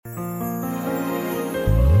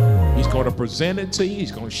going to present it to you.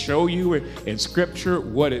 He's going to show you in Scripture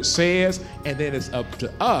what it says, and then it's up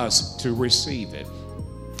to us to receive it.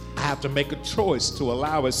 I have to make a choice to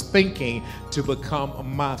allow his thinking to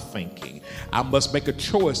become my thinking. I must make a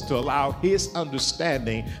choice to allow his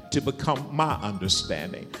understanding to become my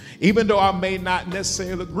understanding. Even though I may not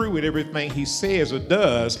necessarily agree with everything he says or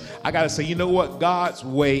does, I got to say, you know what? God's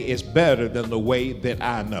way is better than the way that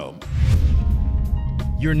I know.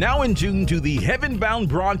 You're now in tune to the Heaven Bound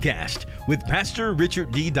broadcast with Pastor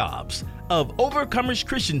Richard D. Dobbs of Overcomers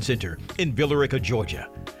Christian Center in Villarica, Georgia.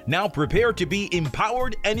 Now prepare to be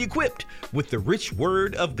empowered and equipped with the rich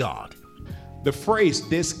word of God. The phrase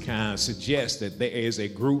 "this kind" suggests that there is a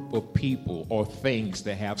group of people or things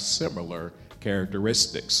that have similar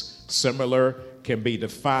characteristics. Similar can be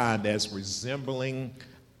defined as resembling,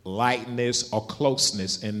 likeness, or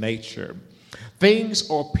closeness in nature. Things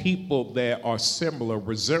or people that are similar,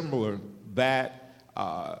 that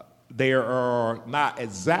they are not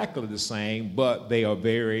exactly the same, but they are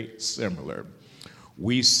very similar.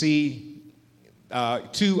 We see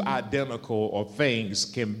two identical or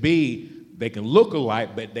things they can look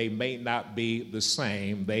alike, but they may not be the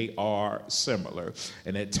same. They are similar.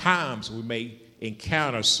 And at times we may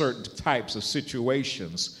encounter certain types of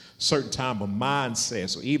situations, certain type of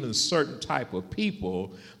mindsets, or even certain type of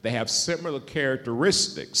people that have similar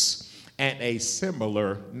characteristics and a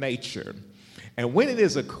similar nature. And when it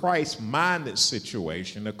is a Christ-minded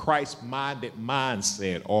situation, a Christ-minded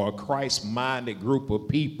mindset, or a Christ-minded group of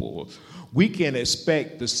people, we can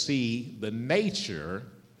expect to see the nature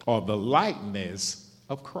or the likeness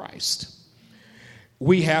of Christ.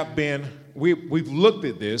 We've looked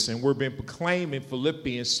at this, and we've been proclaiming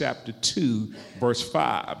Philippians chapter 2, verse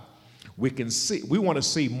 5. We want to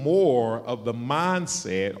see more of the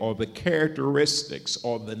mindset or the characteristics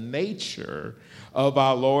or the nature of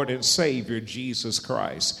our Lord and Savior, Jesus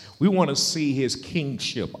Christ. We want to see his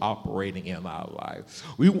kingship operating in our life.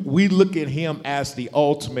 We look at him as the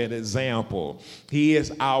ultimate example. He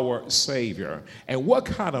is our Savior. And what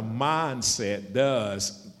kind of mindset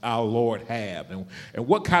does our Lord have? And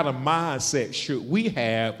what kind of mindset should we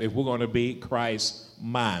have if we're going to be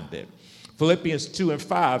Christ-minded? Philippians 2 and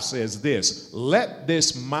 5 says this: "Let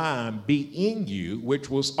this mind be in you, which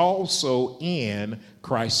was also in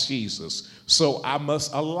Christ Jesus." So I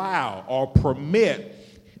must allow or permit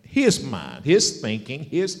his mind, his thinking,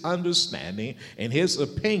 his understanding, and his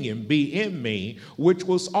opinion be in me, which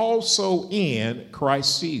was also in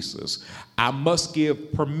Christ Jesus. I must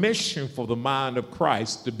give permission for the mind of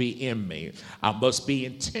Christ to be in me. I must be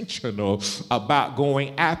intentional about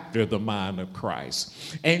going after the mind of Christ.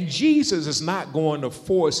 And Jesus is not going to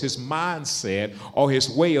force his mindset or his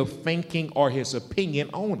way of thinking or his opinion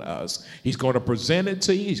on us. He's going to present it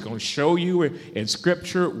to you. He's going to show you in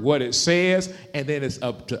Scripture what it says, and then it's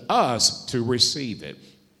up to us to receive it.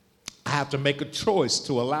 I have to make a choice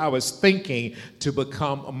to allow his thinking to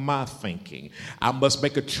become my thinking. I must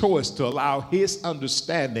make a choice to allow his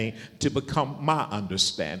understanding to become my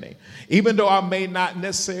understanding. Even though I may not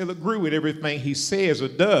necessarily agree with everything he says or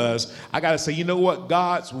does, I got to say, you know what?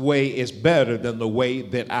 God's way is better than the way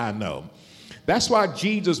that I know. That's why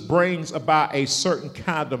Jesus brings about a certain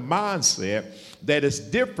kind of mindset that is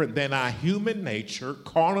different than our human nature,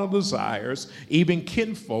 carnal desires, even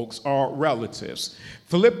kinfolks or relatives.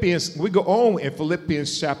 We go on in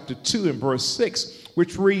Philippians chapter 2 and verse 6,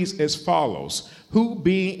 which reads as follows: "Who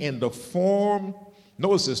being in the form,"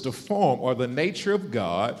 notice this, the form or the nature of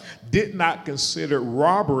God, "did not consider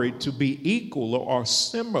robbery to be equal or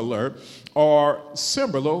similar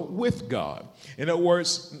with God." In other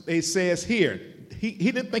words, it says here, he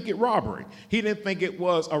didn't think it robbery. He didn't think it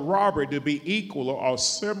was a robbery to be equal or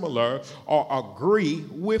similar or agree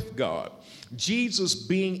with God. Jesus,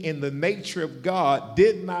 being in the nature of God,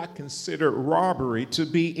 did not consider robbery to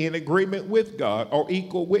be in agreement with God or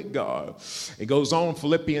equal with God. It goes on,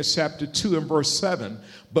 Philippians chapter 2 and verse 7,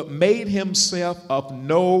 "but made himself of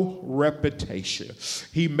no reputation."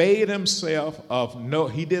 He made himself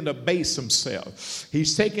he didn't abase himself.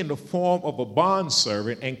 He's taking the form of a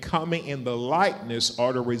bondservant and coming in the likeness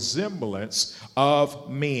or the resemblance of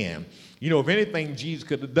men. You know, if anything Jesus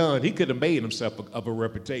could have done, he could have made himself of a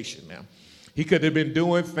reputation now. He could have been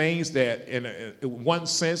doing things that in one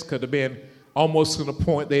sense could have been almost to the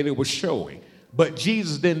point that it was showing. But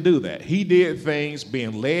Jesus didn't do that. He did things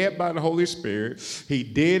being led by the Holy Spirit. He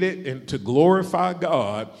did it to glorify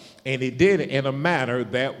God, and he did it in a manner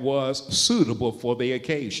that was suitable for the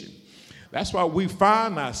occasion. That's why we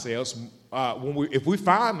find ourselves, if we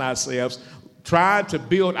find ourselves trying to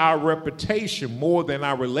build our reputation more than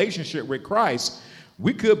our relationship with Christ,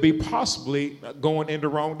 we could be possibly going in the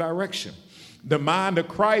wrong direction. The mind of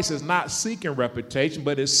Christ is not seeking reputation,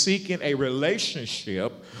 but is seeking a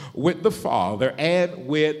relationship with the Father and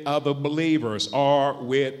with other believers or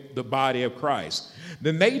with the body of Christ.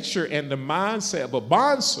 The nature and the mindset of a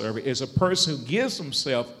bondservant is a person who gives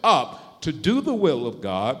himself up to do the will of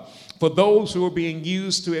God for those who are being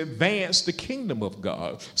used to advance the kingdom of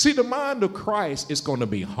God. See, the mind of Christ is going to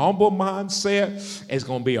be humble mindset. It's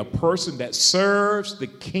going to be a person that serves the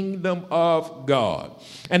kingdom of God.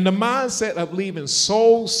 And the mindset of leaving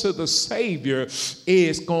souls to the Savior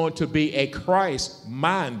is going to be a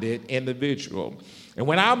Christ-minded individual. And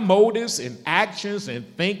when our motives and actions and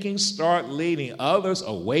thinking start leading others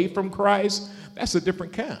away from Christ, that's a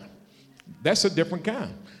different kind. That's a different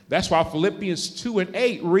kind. That's why Philippians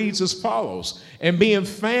 2:8 reads as follows. And being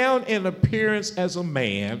found in appearance as a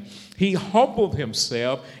man, he humbled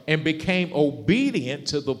himself and became obedient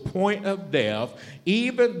to the point of death,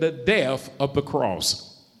 even the death of the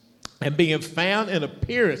cross. And being found in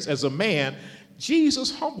appearance as a man,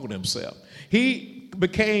 Jesus humbled himself. He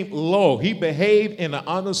became low. He behaved in an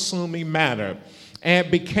unassuming manner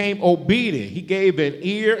and became obedient. He gave an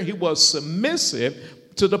ear. He was submissive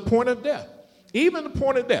to the point of death. Even the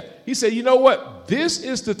point of death. He said, you know what? This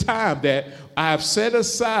is the time that I have set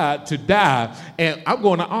aside to die, and I'm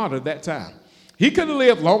going to honor that time. He could have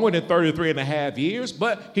lived longer than 33 and a half years,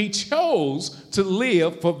 but he chose to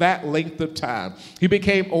live for that length of time. He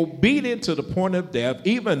became obedient to the point of death,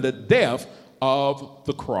 even the death of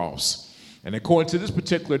the cross. And according to this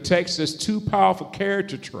particular text, there's two powerful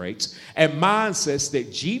character traits and mindsets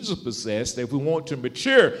that Jesus possessed that if we want to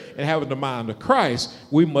mature and have the mind of Christ,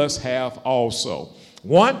 we must have also.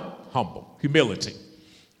 One, humble, humility.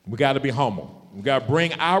 We got to be humble. We got to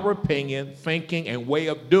bring our opinion, thinking, and way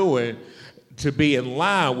of doing to be in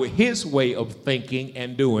line with his way of thinking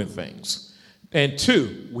and doing things. And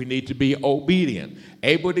two, we need to be obedient,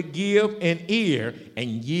 able to give an ear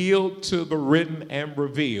and yield to the written and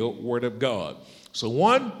revealed word of God. So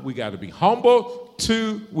one, we got to be humble.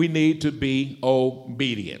 Two, we need to be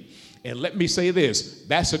obedient. And let me say this,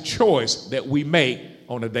 that's a choice that we make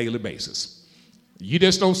on a daily basis. You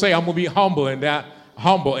just don't say, I'm going to be humble, and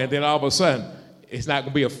then all of a sudden, it's not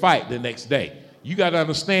going to be a fight the next day. You got to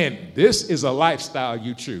understand, this is a lifestyle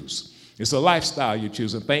you choose. It's a lifestyle you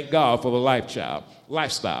choose, and thank God for the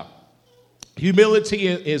lifestyle. Humility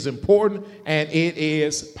is important, and it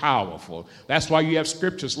is powerful. That's why you have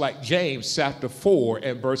scriptures like James chapter 4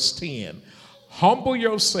 and verse 10. Humble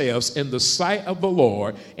yourselves in the sight of the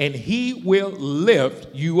Lord, and he will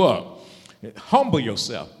lift you up. Humble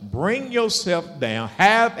yourself. Bring yourself down.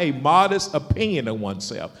 Have a modest opinion of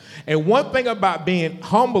oneself. And one thing about being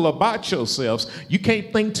humble about yourselves, you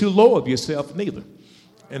can't think too low of yourself neither.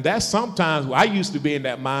 And that's sometimes, I used to be in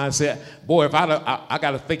that mindset, boy, if I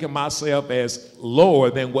got to think of myself as lower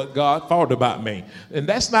than what God thought about me. And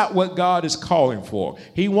that's not what God is calling for.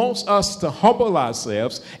 He wants us to humble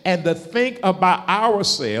ourselves and to think about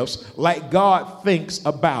ourselves like God thinks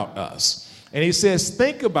about us. And he says,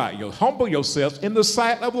 humble yourselves in the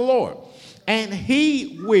sight of the Lord, and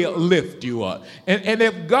he will lift you up. And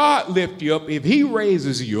if God lifts you up, if he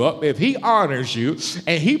raises you up, if he honors you,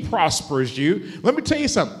 and he prospers you, let me tell you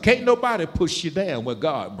something. Can't nobody push you down when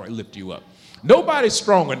God lift you up. Nobody's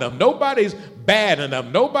strong enough. Nobody's bad enough.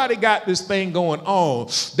 Nobody got this thing going on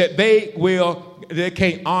that they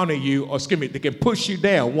can't honor you, or they can push you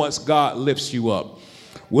down once God lifts you up.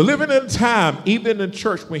 We're living in a time, even in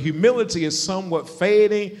church, when humility is somewhat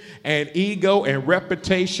fading, and ego and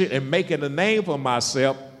reputation and making a name for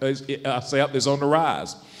myself is on the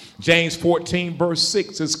rise. James 14 verse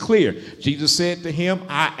 6 is clear. Jesus said to him,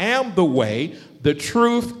 I am the way, the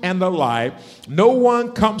truth, and the life. No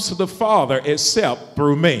one comes to the Father except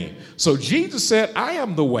through me. So Jesus said, I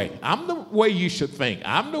am the way. I'm the way you should think.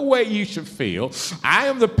 I'm the way you should feel. I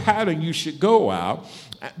am the pattern you should go out.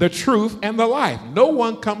 The truth and the life. No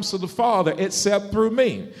one comes to the Father except through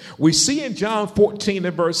me. We see in John 14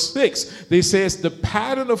 and verse 6, he says the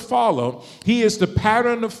pattern to follow, he is the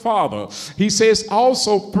pattern to follow. He says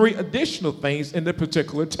also three additional things in the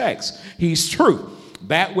particular text. He's truth.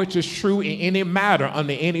 That which is true in any matter,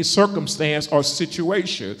 under any circumstance or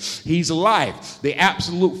situation. He's life, the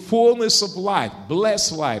absolute fullness of life,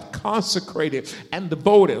 blessed life, consecrated and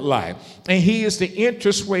devoted life. And he is the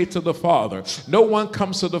entrance way to the Father. No one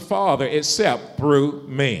comes to the Father except through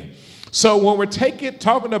me. So when we're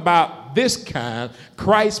talking about this kind,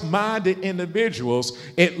 Christ-minded individuals,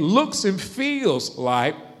 it looks and feels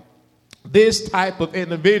like this type of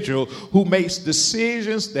individual who makes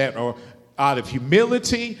decisions that are out of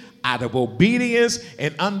humility, out of obedience,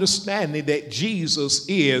 and understanding that Jesus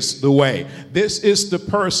is the way. This is the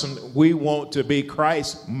person we want to be,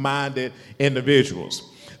 Christ-minded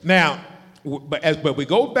individuals. Now, but we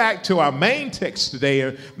go back to our main text today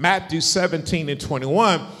in Matthew 17 and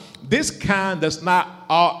 21. This kind does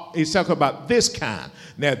not, he's talking about this kind.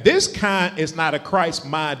 Now, this kind is not a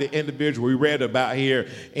Christ-minded individual we read about here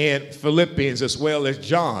in Philippians as well as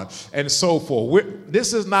John and so forth.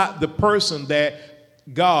 This is not the person that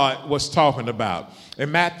God was talking about.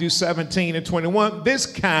 In Matthew 17 and 21, this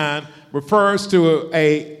kind refers to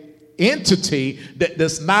a entity that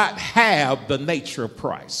does not have the nature of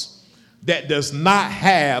Christ. That does not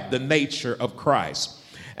have the nature of Christ.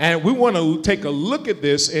 And we want to take a look at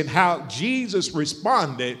this and how Jesus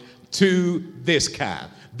responded to this kind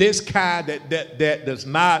that does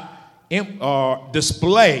not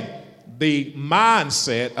display the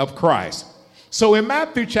mindset of Christ. So in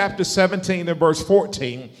Matthew chapter 17 and verse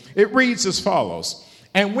 14, it reads as follows.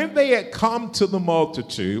 And when they had come to the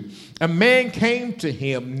multitude, a man came to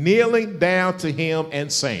him, kneeling down to him and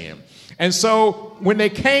saying. And so when they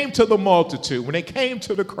came to the multitude, when they came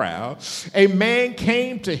to the crowd, a man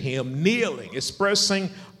came to him kneeling, expressing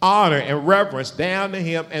honor and reverence down to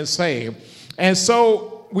him and saying. And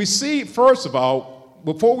so we see, first of all,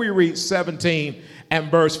 before we read 17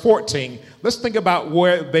 and verse 14, let's think about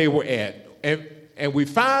where they were at. And we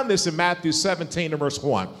find this in Matthew 17 and verse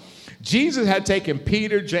 1. Jesus had taken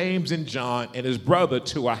Peter, James, and John and his brother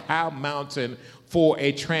to a high mountain for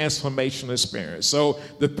a transformational experience. So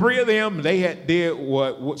the three of them, they had did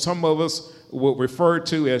what some of us would refer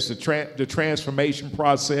to as the transformation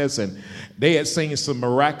process, and they had seen some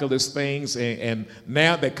miraculous things, and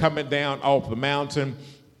now they're coming down off the mountain.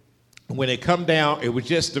 When they come down, it was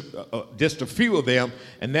just a few of them,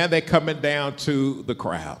 and now they're coming down to the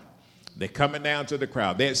crowd. They're coming down to the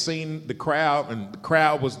crowd. They had seen the crowd, and the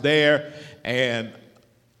crowd was there, and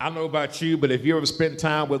I don't know about you, but if you ever spent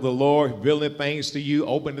time with the Lord, revealing things to you,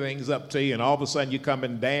 opening things up to you, and all of a sudden you're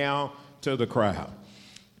coming down to the crowd.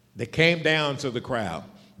 They came down to the crowd.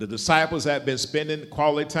 The disciples had been spending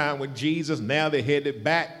quality time with Jesus. Now they're headed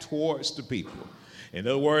back towards the people. In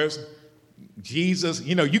other words, Jesus,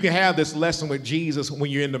 you can have this lesson with Jesus when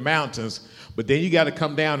you're in the mountains, but then you got to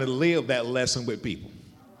come down and live that lesson with people.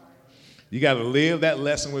 You got to live that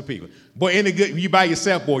lesson with people. Boy, you by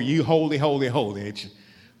yourself, boy, you holy, holy, holy, ain't you?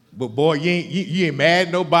 But boy, you ain't mad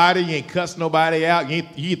at nobody, you ain't cussed nobody out, you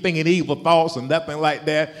ain't thinking evil thoughts and nothing like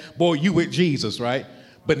that. Boy, you with Jesus, right?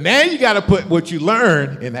 But now you got to put what you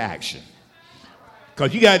learned in action.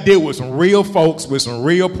 Because you got to deal with some real folks with some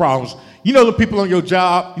real problems. You know the people on your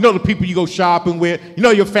job, you know the people you go shopping with, you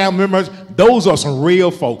know your family members, those are some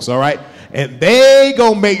real folks, all right? And they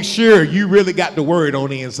gonna make sure you really got the word on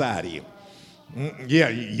the inside of you. Yeah,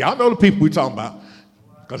 y'all know the people we talking about.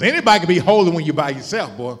 Because anybody can be holy when you're by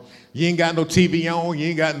yourself, boy. You ain't got no TV on. You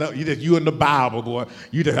ain't got no, you in the Bible, boy.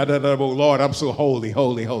 You just, Lord, I'm so holy,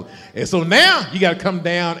 holy, holy. And so now you got to come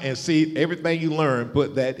down and see everything you learn,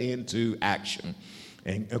 put that into action.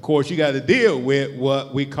 And, of course, you got to deal with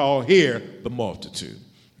what we call here the multitude,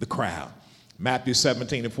 the crowd. Matthew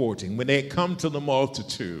 17 and 14. When they had come to the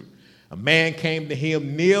multitude, a man came to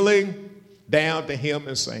him kneeling down to him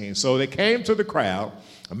and saying. So they came to the crowd.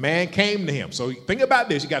 A man came to him. So think about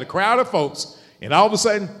this. You got a crowd of folks, and all of a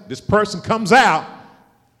sudden, this person comes out,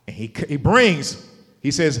 and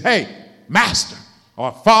he says, hey, master,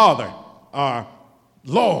 or father, or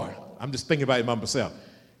Lord. I'm just thinking about it by myself.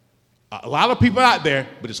 A lot of people out there,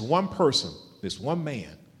 but it's one person, this one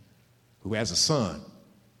man who has a son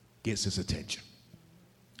gets his attention.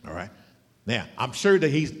 All right? Now, I'm sure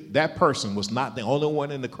that that person was not the only one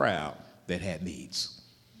in the crowd that had needs,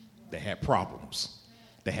 that had problems,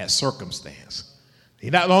 that had circumstance.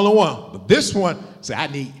 He's not the only one, but this one said, I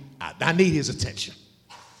need his attention.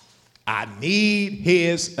 I need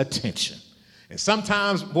his attention. And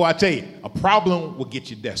sometimes, boy, I tell you, a problem will get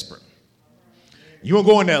you desperate. You won't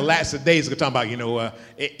go in there last of days and talk about,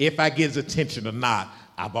 if I get his attention or not,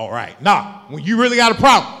 I'm all right. Nah, when you really got a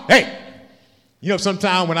problem, hey,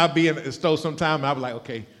 sometime when I be in the store, sometime I be like,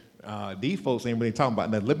 okay, these folks ain't really talking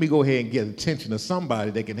about nothing. Let me go ahead and get attention to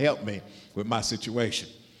somebody that can help me with my situation.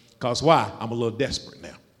 Because why? I'm a little desperate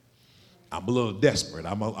now. I'm a little desperate.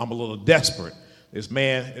 I'm a little desperate. This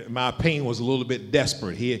man, in my opinion, was a little bit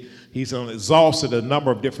desperate. He's exhausted a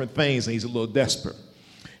number of different things, and he's a little desperate.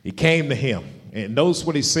 He came to him, and notice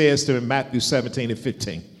what he says to him in Matthew 17 and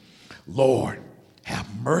 15. Lord, have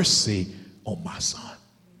mercy on my son.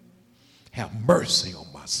 Have mercy on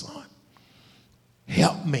my son.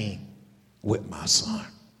 Help me with my son.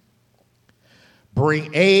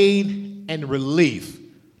 Bring aid and relief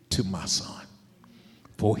to my son,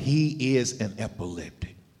 for he is an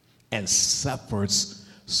epileptic and suffers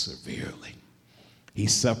severely.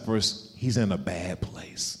 He's in a bad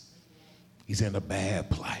place. He's in a bad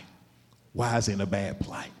plight. Why is he in a bad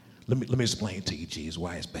plight? Let me explain to you, Jesus,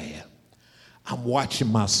 why it's bad. I'm watching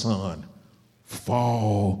my son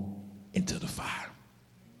fall into the fire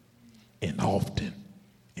and often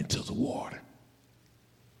into the water.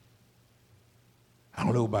 I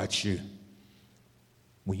don't know about you.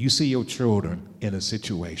 When you see your children in a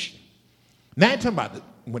situation, now I ain't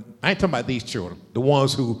talking about these children, the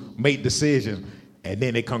ones who make decisions and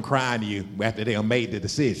then they come crying to you after they have made the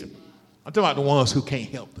decision. I'm talking about the ones who can't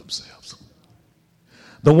help themselves.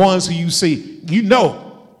 The ones who you see, you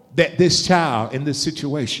know that this child in this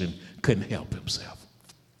situation couldn't help himself.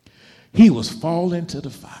 He was falling to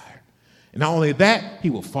the fire. And not only that,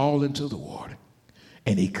 he would fall into the water.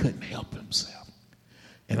 And he couldn't help himself.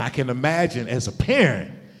 And I can imagine as a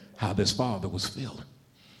parent how this father was feeling.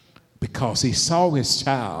 Because he saw his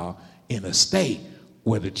child in a state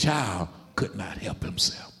where the child could not help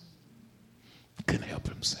himself. He couldn't help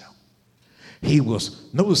himself.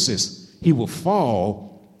 Notice this, he would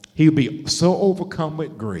fall, he would be so overcome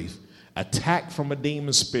with grief, attacked from a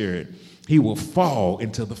demon spirit, he will fall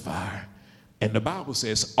into the fire. And the Bible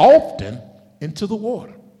says, often into the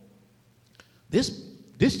water.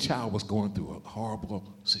 This child was going through a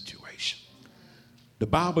horrible situation. The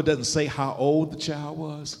Bible doesn't say how old the child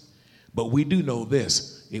was, but we do know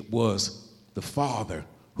this. It was the father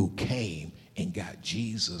who came and got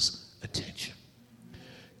Jesus' attention.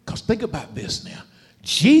 Because think about this now.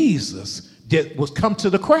 Jesus was come to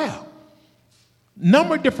the crowd.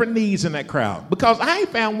 Number of different needs in that crowd. Because I ain't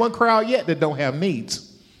found one crowd yet that don't have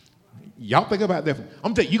needs. Y'all think about that.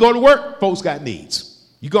 I'm telling you, you go to work, folks got needs.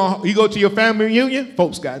 You go to your family reunion,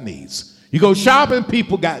 folks got needs. You go shopping,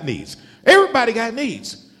 people got needs. Everybody got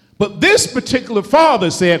needs. But this particular father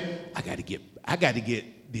said, I got to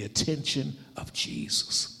get the attention of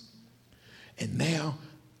Jesus. And now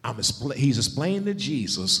he's explaining to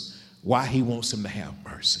Jesus why he wants him to have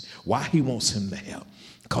mercy, why he wants him to help.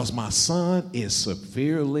 Because my son is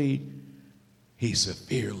severely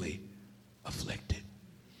afflicted.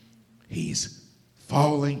 He's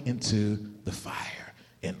falling into the fire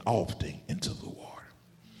and often into the water.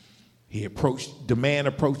 The man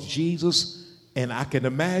approached Jesus, and I can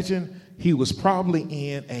imagine he was probably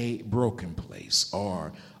in a broken place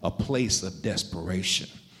or a place of desperation.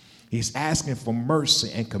 He's asking for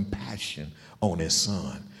mercy and compassion on his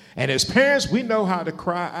son. And as parents, we know how to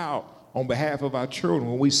cry out on behalf of our children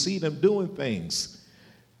when we see them doing things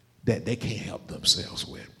that they can't help themselves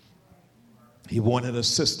with. He wanted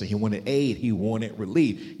assistance. He wanted aid. He wanted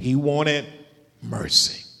relief. He wanted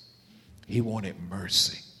mercy. He wanted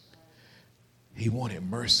mercy. He wanted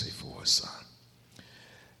mercy for his son.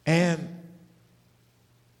 And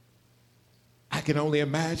I can only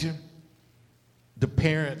imagine the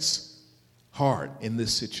parents' heart in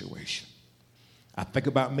this situation. I think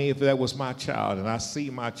about me if that was my child, and I see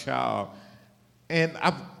my child, and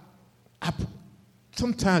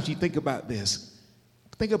sometimes you think about this.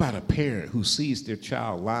 Think about a parent who sees their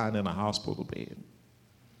child lying in a hospital bed.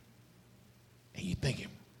 And you're thinking,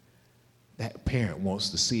 that parent wants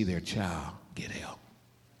to see their child get help.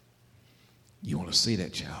 You want to see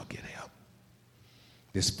that child get help.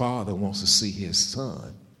 This father wants to see his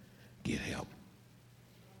son get help.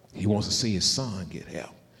 He wants to see his son get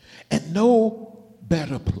help. And no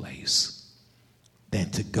better place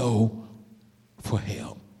than to go for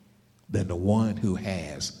help than the one who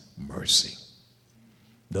has mercy,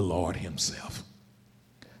 the Lord himself.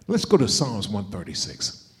 Let's go to Psalms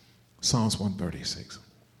 136. Psalms 136.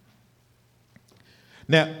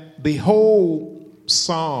 Now, the whole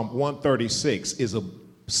Psalm 136 is a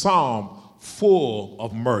psalm full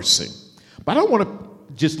of mercy. But I want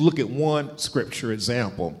to just look at one scripture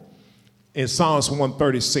example in Psalms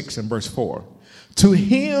 136 and verse 4. To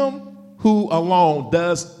him who alone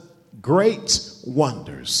does great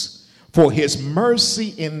wonders, for his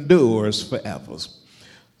mercy endures forever.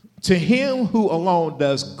 To him who alone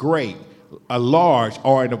does a large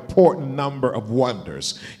or an important number of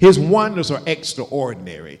wonders. His wonders are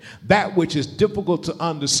extraordinary, that which is difficult to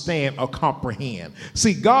understand or comprehend.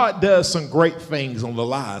 See, God does some great things on the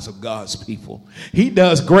lives of God's people. He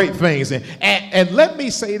does great things. And let me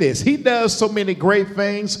say this, he does so many great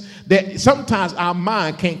things that sometimes our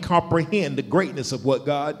mind can't comprehend the greatness of what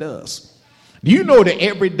God does. Do you know that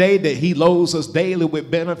every day that he loads us daily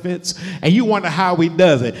with benefits? And you wonder how he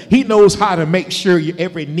does it. He knows how to make sure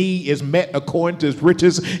every need is met according to his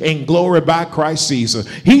riches and glory by Christ Jesus.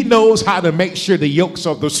 He knows how to make sure the yokes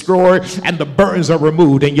are destroyed and the burdens are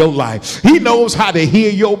removed in your life. He knows how to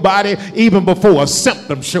heal your body even before a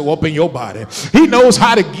symptom show up in your body. He knows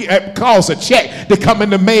how to cause a check to come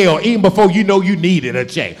in the mail even before you know you needed a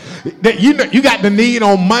check. You got the need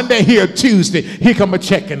on Monday, here Tuesday, here come a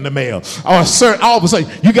check in the mail. Or all of a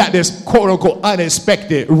sudden, you got this quote-unquote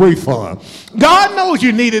unexpected refund. God knows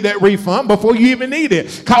you needed that refund before you even need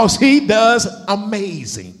it, because he does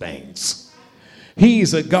amazing things.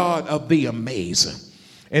 He's a God of the amazing.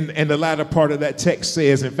 And the latter part of that text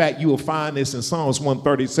says, in fact, you will find this in Psalms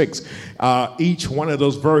 136. Each one of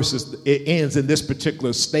those verses, it ends in this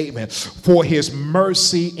particular statement: for his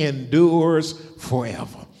mercy endures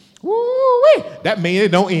forever. Woo-wee. That means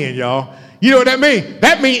it don't end, y'all. You know what that means?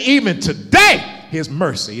 That means even today, his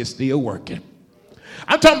mercy is still working.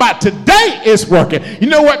 I'm talking about today it's working. You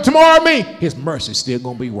know what tomorrow means? His mercy's still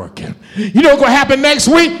going to be working. You know what's going to happen next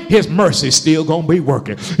week? His mercy's still going to be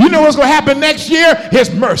working. You know what's going to happen next year?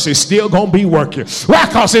 His mercy's still going to be working. Why?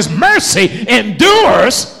 Because his mercy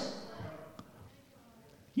endures.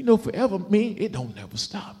 You know, forever means it don't never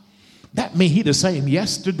stop. That means he the same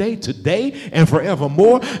yesterday, today, and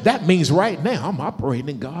forevermore. That means right now I'm operating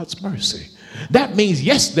in God's mercy. That means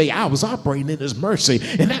yesterday I was operating in his mercy.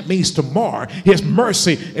 And that means tomorrow his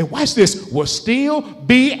mercy, and watch this, will still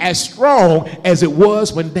be as strong as it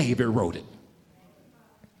was when David wrote it.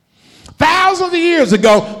 Thousands of years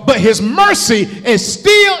ago, but his mercy is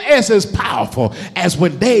still as powerful as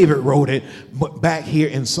when David wrote it back here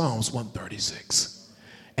in Psalms 136.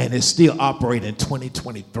 And it's still operating in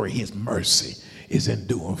 2023. His mercy is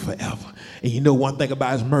enduring forever. And you know one thing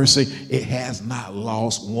about his mercy? It has not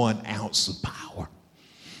lost 1 ounce of power.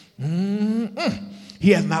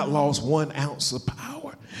 He has not lost 1 ounce of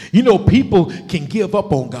power. You know, people can give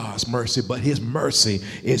up on God's mercy, but his mercy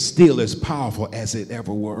is still as powerful as it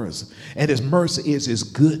ever was. And his mercy is his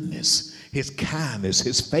goodness, his kindness,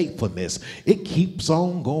 his faithfulness. It keeps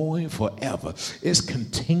on going forever. It's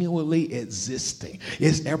continually existing.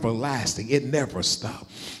 It's everlasting. It never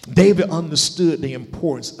stops. David understood the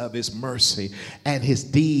importance of his mercy, and his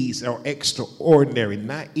deeds are extraordinary,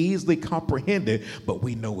 not easily comprehended, but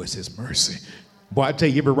we know it's his mercy. Boy, I tell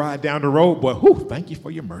you, ever ride down the road, boy, thank you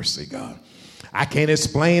for your mercy, God. I can't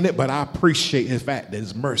explain it, but I appreciate the fact that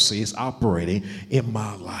his mercy is operating in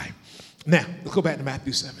my life. Now, let's go back to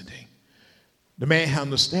Matthew 17. The man had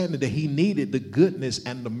understanding that he needed the goodness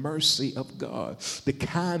and the mercy of God, the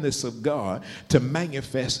kindness of God to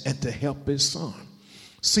manifest and to help his son.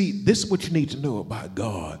 See, this is what you need to know about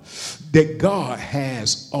God, that God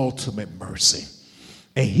has ultimate mercy.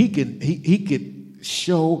 And he can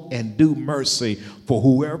show and do mercy for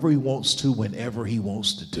whoever he wants to, whenever he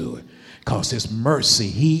wants to do it. Because his mercy,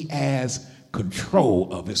 he has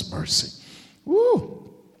control of his mercy.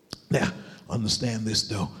 Woo! Now, understand this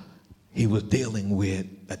though. He was dealing with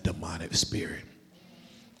a demonic spirit.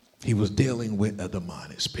 He was dealing with a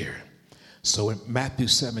demonic spirit. So in Matthew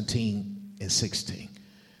 17 and 16,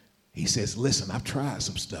 he says, listen, I've tried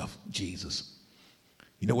some stuff, Jesus.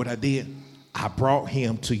 You know what I did? I brought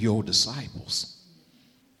him to your disciples,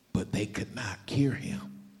 but they could not cure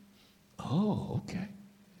him. Oh, okay.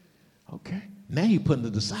 Okay. Now you're putting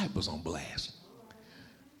the disciples on blast.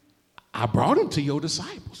 I brought him to your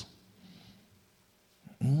disciples.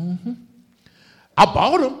 I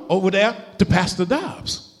brought him over there to Pastor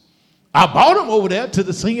Dobbs. I brought him over there to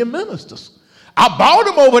the senior ministers. I brought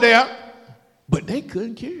him over there, but they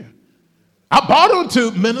couldn't cure. I brought him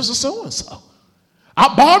to Minister so-and-so.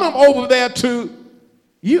 I brought him over there to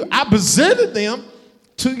you. I presented them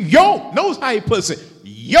to your, notice how he puts it,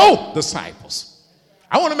 your disciples.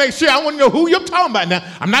 I want to make sure, I want to know who you're talking about now.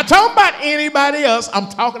 I'm not talking about anybody else. I'm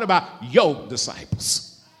talking about your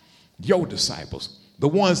disciples. Your disciples. The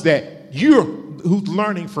ones that who's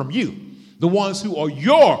learning from you. The ones who are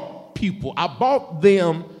your people. I brought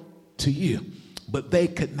them to you. But they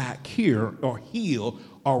could not cure or heal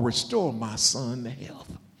or restore my son to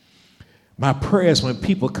health. My prayer is when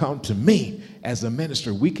people come to me as a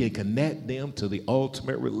minister, we can connect them to the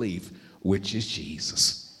ultimate relief, which is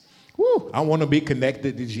Jesus. Woo, I want to be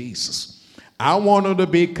connected to Jesus. I want them to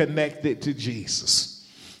be connected to Jesus.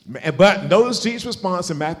 But notice Jesus' response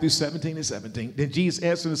in Matthew 17 and 17. Then Jesus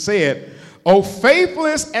answered and said, O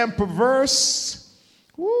faithless and perverse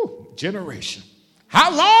generation,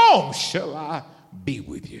 how long shall I be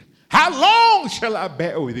with you? How long shall I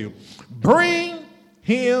bear with you? Bring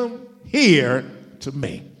him here to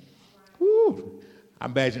me. Woo. I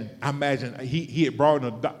imagine he had brought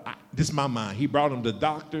him. this is my mind. He brought them to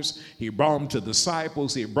doctors. He brought them to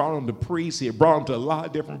disciples. He brought them to priests. He brought them to a lot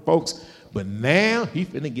of different folks. But now he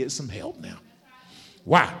finna get some help now.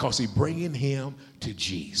 Why? Because he bringing him to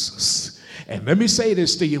Jesus. And let me say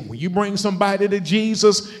this to you. When you bring somebody to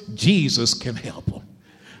Jesus, Jesus can help them.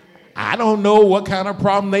 I don't know what kind of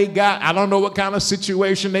problem they got. I don't know what kind of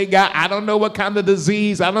situation they got. I don't know what kind of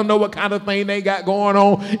disease. I don't know what kind of thing they got going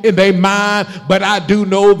on in their mind. But I do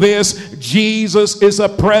know this. Jesus is a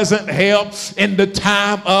present help in the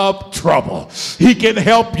time of trouble. He can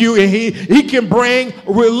help you, and he can bring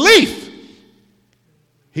relief.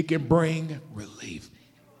 He can bring relief.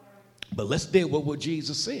 But let's deal with what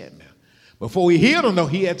Jesus said now. Before he healed them, though,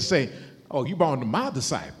 he had to say, oh, you brought them to my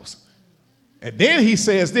disciples. And then he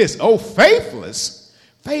says this, oh, faithless.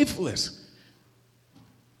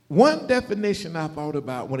 One definition I thought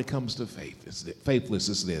about when it comes to faithless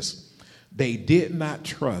is this. They did not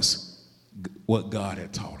trust what God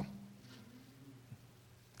had taught them.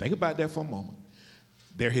 Think about that for a moment.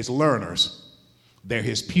 They're his learners. They're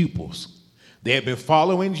his pupils. They have been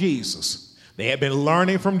following Jesus. They have been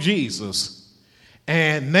learning from Jesus.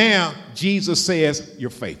 And now Jesus says,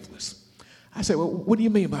 you're faithless. I said, well, what do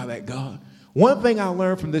you mean by that, God? One thing I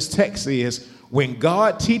learned from this text is when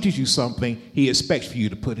God teaches you something, he expects for you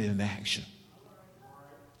to put it into action.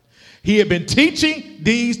 He had been teaching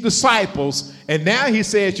these disciples, and now he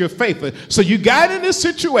says you're faithful. So you got in this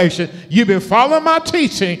situation, you've been following my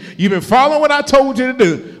teaching, you've been following what I told you to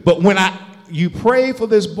do, but when you prayed for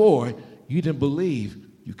this boy, you didn't believe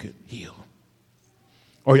you could heal.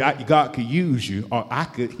 Or God could use you, or I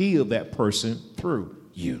could heal that person through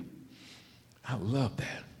you. I love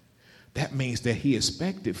that. That means that he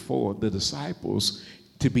expected for the disciples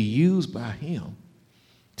to be used by him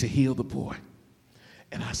to heal the boy.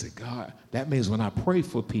 And I said, God, that means when I pray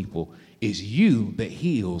for people, it's you that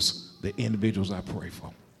heals the individuals I pray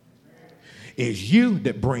for. It's you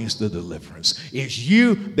that brings the deliverance. It's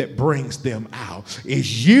you that brings them out.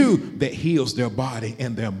 It's you that heals their body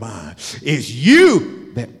and their mind. It's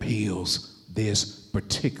you that heals this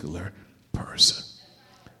particular person.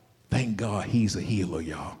 Thank God he's a healer,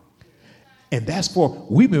 y'all. And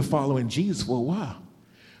we've been following Jesus for a while.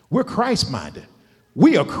 We're Christ-minded.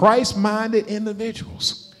 We are Christ-minded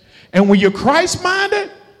individuals. And when you're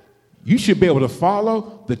Christ-minded, you should be able to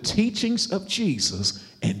follow the teachings of Jesus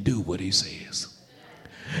and do what he says.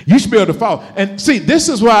 You should be able to follow. And see, this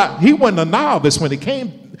is why he wasn't a novice when it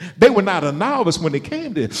came. They were not a novice when it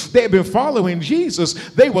came to this. They had been following Jesus.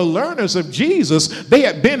 They were learners of Jesus. They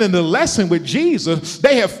had been in the lesson with Jesus.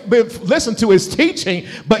 They have been listened to his teaching.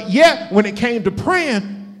 But yet, when it came to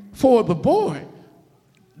praying for the boy,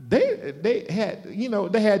 they had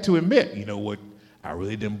to admit, you know what, I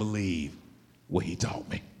really didn't believe what he taught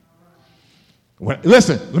me.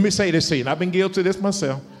 Listen, let me say this to you, and I've been guilty of this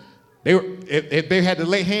myself. If they had to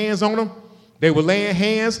lay hands on them, they were laying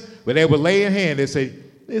hands, but they were laying hands. They say,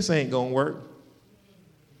 this ain't going to work.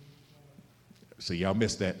 So y'all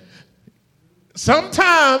missed that.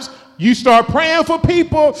 Sometimes you start praying for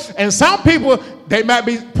people, and some people, they might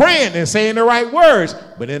be praying and saying the right words,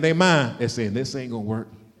 but in their mind, they're saying, this ain't going to work.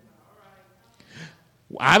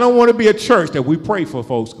 I don't want to be a church that we pray for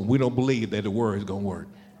folks and we don't believe that the word is going to work.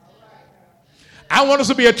 I want us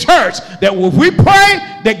to be a church that when we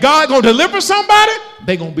pray that God's going to deliver somebody,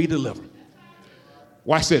 they're going to be delivered.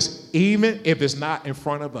 Watch this. Even if it's not in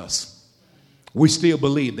front of us, we still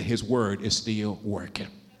believe that his word is still working.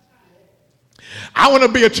 I want to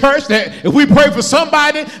be a church that if we pray for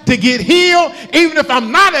somebody to get healed, even if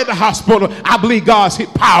I'm not at the hospital, I believe God's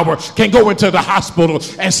power can go into the hospital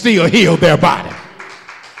and still heal their body.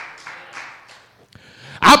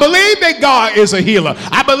 I believe that God is a healer.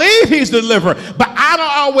 I believe he's deliverer, but I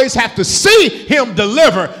don't always have to see him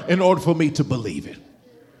deliver in order for me to believe it.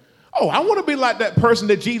 Oh, I want to be like that person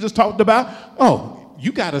that Jesus talked about. Oh,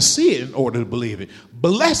 you got to see it in order to believe it.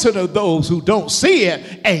 Blessed are those who don't see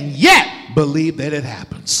it and yet believe that it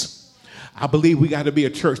happens. I believe we got to be a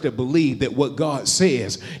church that believes that what God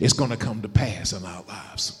says is going to come to pass in our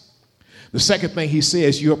lives. The second thing he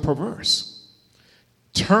says, you're perverse.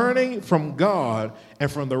 Turning from God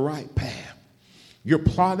and from the right path. You're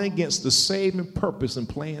plotting against the saving purpose and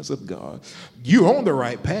plans of God. You're on the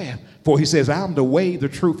right path. For he says, I'm the way, the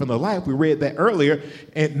truth, and the life. We read that earlier.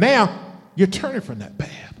 And now you're turning from that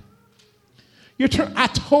path. I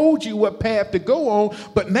told you what path to go on,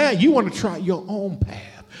 but now you want to try your own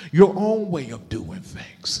path, your own way of doing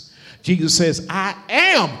things. Jesus says, I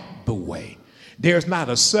am the way. There's not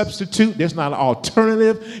a substitute. There's not an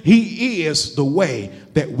alternative. He is the way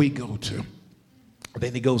that we go to.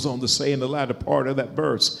 Then he goes on to say in the latter part of that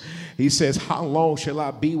verse, He says, how long shall I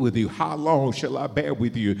be with you? How long shall I bear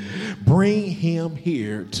with you? Bring him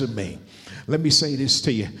here to me. Let me say this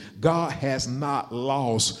to you. God has not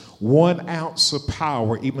lost 1 ounce of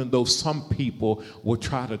power, even though some people will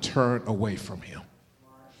try to turn away from him.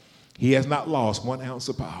 He has not lost 1 ounce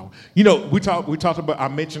of power. You know, we talked about, I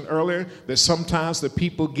mentioned earlier that sometimes the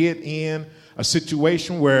people get in a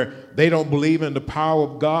situation where they don't believe in the power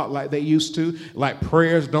of God like they used to, like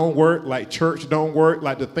prayers don't work, like church don't work,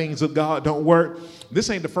 like the things of God don't work. This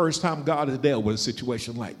ain't the first time God has dealt with a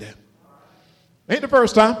situation like that. Ain't the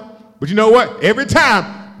first time. But you know what? Every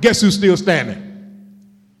time, guess who's still standing?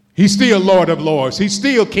 He's still Lord of Lords. He's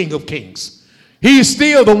still King of Kings. He is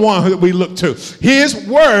still the one that we look to. His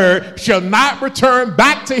word shall not return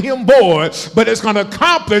back to him void, but it's going to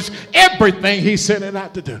accomplish everything he sent it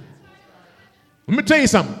out to do. Let me tell you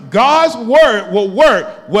something. God's word will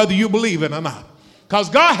work whether you believe it or not. Because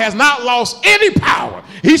God has not lost any power.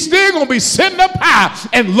 He's still going to be sitting up high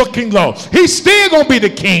and looking low. He's still going to be the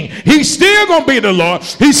king. He's still going to be the Lord.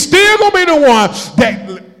 He's still going to be the one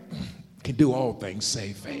that can do all things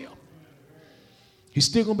save fail. He's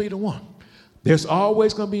still going to be the one. There's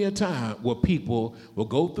always going to be a time where people will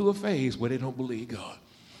go through a phase where they don't believe God.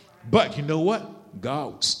 But you know what?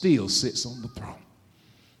 God still sits on the throne.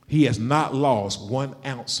 He has not lost 1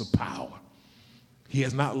 ounce of power. He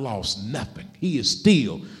has not lost nothing. He is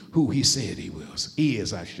still who he said he was. He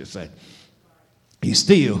is, I should say. He's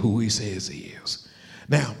still who he says he is.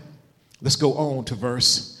 Now, let's go on to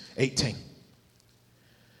verse 18.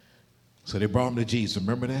 So they brought him to Jesus.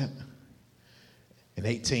 Remember that? In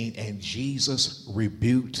 18, and Jesus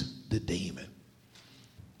rebuked the demon.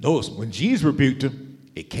 Notice, when Jesus rebuked him,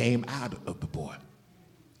 it came out of the boy.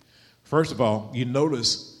 First of all, you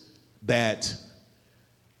notice that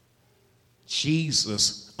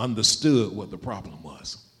Jesus understood what the problem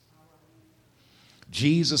was.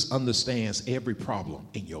 Jesus understands every problem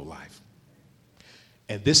in your life.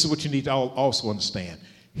 And this is what you need to also understand.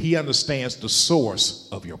 He understands the source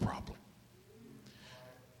of your problem.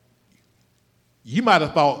 You might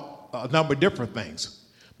have thought a number of different things,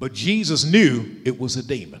 but Jesus knew it was a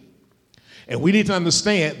demon. And we need to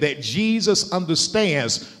understand that Jesus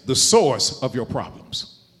understands the source of your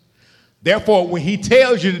problems. Therefore, when he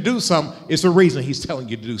tells you to do something, it's a reason he's telling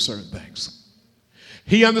you to do certain things.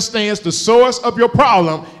 He understands the source of your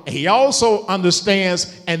problem, and he also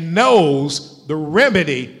understands and knows the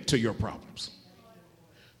remedy to your problems.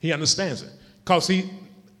 He understands it because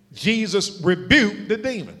Jesus rebuked the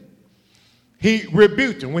demon. He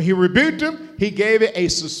rebuked him. When he rebuked him, he gave it a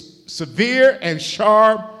severe and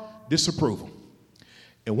sharp disapproval.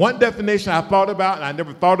 And one definition I thought about, and I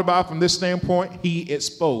never thought about from this standpoint, he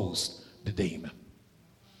exposed the demon.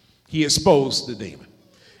 He exposed the demon.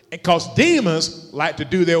 Because demons like to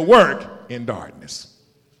do their work in darkness.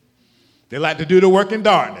 They like to do the work in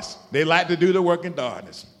darkness. They like to do the work in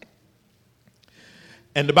darkness.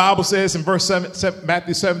 And the Bible says in verse 7,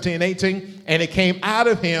 Matthew 17, 18, and it came out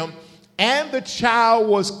of him, and the child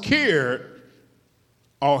was cured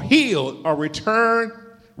or healed or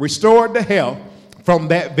restored to health from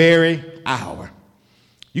that very hour.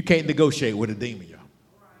 You can't negotiate with a demon, y'all.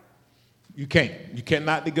 You can't. You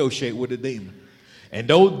cannot negotiate with a demon. And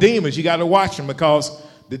those demons, you got to watch them, because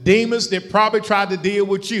the demons that probably tried to deal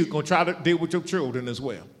with you going to try to deal with your children as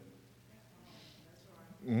well.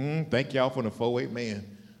 Thank y'all for the 4-8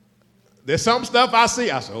 man. There's some stuff I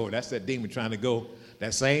see. I say, oh, that's that demon trying to go.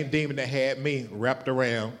 That same demon that had me wrapped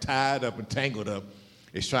around, tied up, and tangled up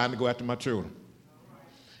is trying to go after my children.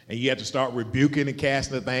 And you have to start rebuking and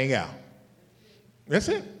casting the thing out. That's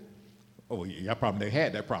it. Oh, y'all probably never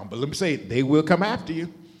had that problem. But let me say, they will come after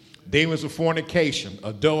you. Demons of fornication,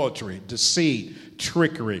 adultery, deceit,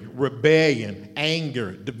 trickery, rebellion,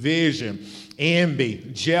 anger, division, envy,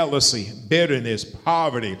 jealousy, bitterness,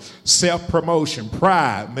 poverty, self-promotion,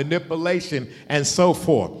 pride, manipulation, and so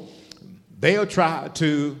forth. They'll try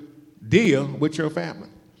to deal with your family.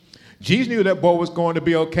 Jesus knew that boy was going to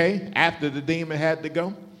be okay after the demon had to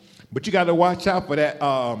go. But you got to watch out for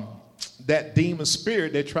that demon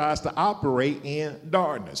spirit that tries to operate in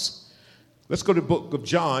darkness. Let's go to the book of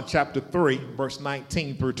John, chapter 3, verse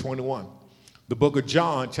 19 through 21. The book of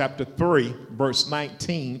John, chapter 3, verse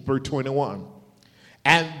 19 through 21.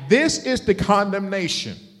 And this is the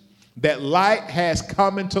condemnation, that light has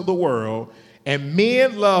come into the world, and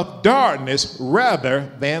men love darkness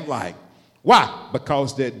rather than light. Why?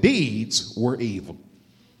 Because their deeds were evil.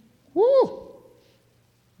 Woo!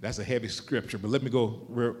 That's a heavy scripture, but let me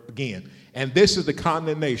go again. And this is the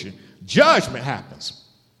condemnation. Judgment happens.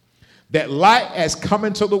 That light has come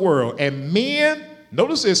into the world, and men,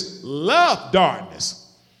 notice this, love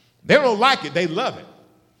darkness. They don't like it, they love it.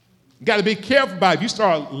 You got to be careful about it if you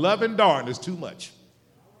start loving darkness too much.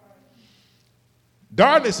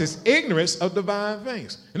 Darkness is ignorance of divine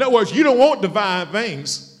things. In other words, you don't want divine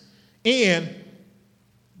things in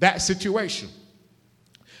that situation.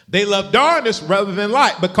 They love darkness rather than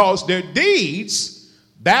light because their deeds,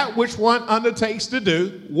 that which one undertakes to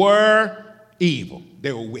do, were evil.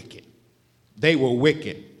 They were wicked. They were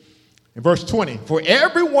wicked. In verse 20, for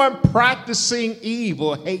everyone practicing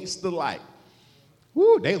evil hates the light.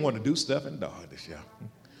 Woo, they want to do stuff in darkness, y'all.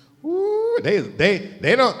 Woo, they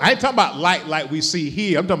don't, I ain't talking about light like we see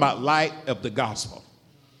here. I'm talking about light of the gospel.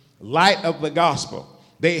 Light of the gospel.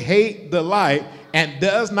 They hate the light and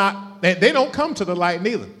they don't come to the light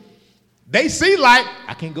neither. They see light.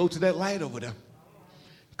 I can't go to that light over there.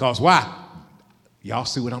 Because why? Y'all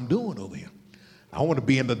see what I'm doing over here. I want to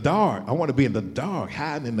be in the dark. I want to be in the dark,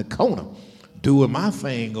 hiding in the corner, doing my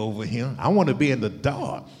thing over here. I want to be in the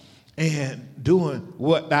dark and doing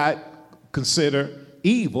what I consider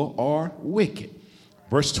evil or wicked.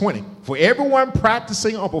 Verse 20, for everyone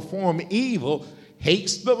practicing or performing evil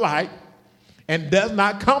hates the light and does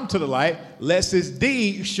not come to the light, lest his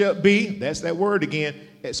deed should be, that's that word again,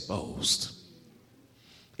 exposed.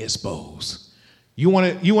 Exposed. You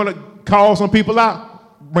want to call some people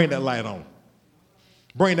out? Bring that light on.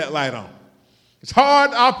 Bring that light on. It's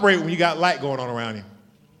hard to operate when you got light going on around you.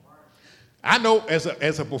 I know as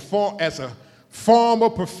a former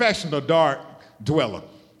professional dark dweller.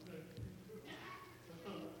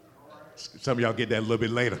 Some of y'all get that a little bit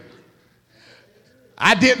later.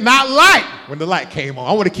 I did not like when the light came on.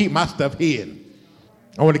 I want to keep my stuff hidden.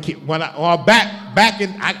 I want to keep back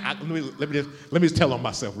in. Let me just tell on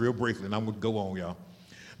myself real briefly, and I'm gonna go on, y'all.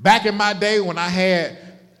 Back in my day when I had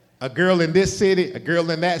a girl in this city, a girl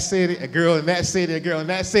in that city, a girl in that city, a girl in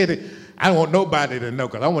that city, I don't want nobody to know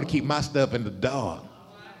because I want to keep my stuff in the dark.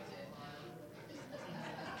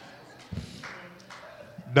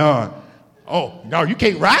 Darn. Oh, no, you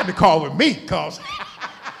can't ride the car with me because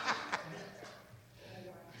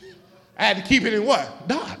I had to keep it in what?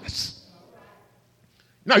 Darkness.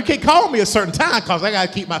 No, you can't call me a certain time because I got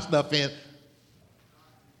to keep my stuff in.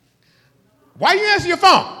 Why you answer your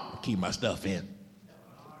phone? Keep my stuff in.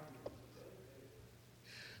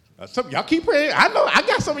 Some of y'all keep praying. I know, I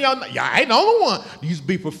got some of y'all. Y'all ain't the only one. You used to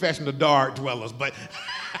be professional dark dwellers, but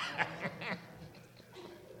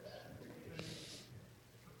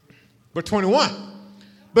But 21,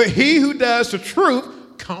 but he who does the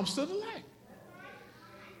truth comes to the light.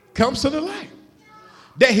 Comes to the light.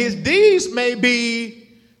 That his deeds may be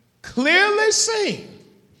clearly seen.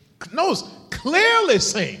 Notice, clearly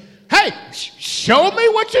seen. Hey, show me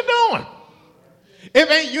what you're doing.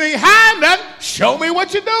 If you ain't hiding nothing, show me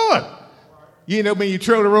what you're doing. You know when you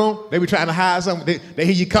trail the room, they be trying to hide something. They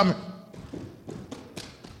hear you coming.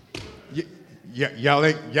 Y'all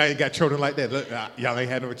ain't got children like that. Look, y'all ain't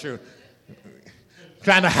had no children.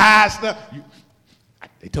 Trying to hide stuff.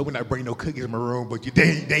 They told me not to bring no cookies in my room, but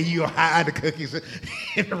you hide the cookies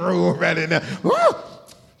in the room right in there. Woo!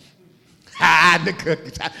 Hide the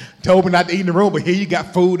cookies. Told me not to eat in the room, but here you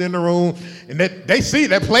got food in the room. And they see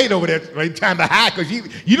that plate over there. They trying to hide because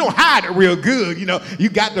you don't hide it real good. You know, you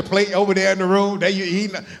got the plate over there in the room. There you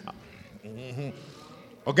eating. Mm-hmm.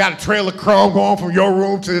 Or got a trail of crumb going from your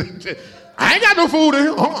room to I ain't got no food in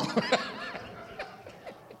here. Hold on.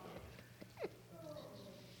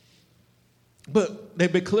 But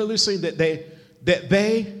they've been clearly seen that they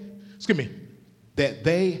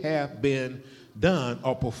have been done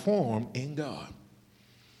or performed in God.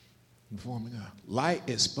 Performing God. Light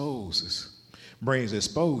brings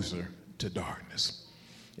exposure to darkness.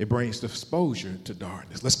 It brings the exposure to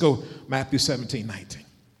darkness. Let's go Matthew 17:19.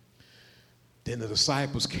 Then the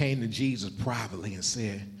disciples came to Jesus privately and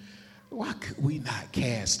said, why could we not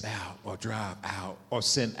cast out or drive out or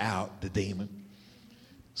send out the demon?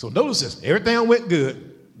 So notice this. Everything went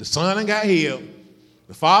good. The son got healed.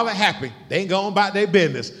 The father happy. They ain't going about their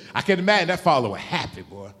business. I can imagine that father was happy,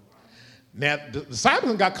 boy. Now, the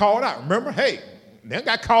disciples got called out. Remember? Hey, they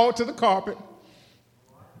got called to the carpet.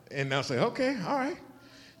 And they'll say, okay, all right.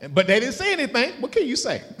 But they didn't say anything. What can you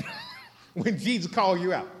say when Jesus called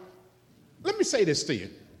you out? Let me say this to you.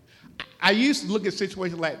 I used to look at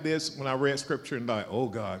situations like this when I read scripture and like, oh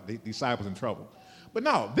God, the disciples in trouble. But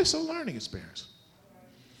no, this is a learning experience.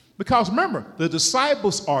 Because remember, the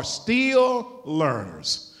disciples are still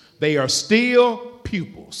learners. They are still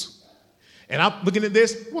pupils. And I'm looking at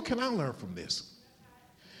this, what can I learn from this?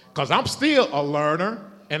 Because I'm still a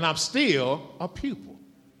learner and I'm still a pupil.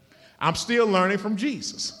 I'm still learning from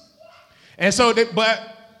Jesus. And so,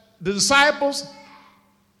 but the disciples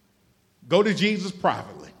go to Jesus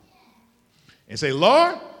privately and say,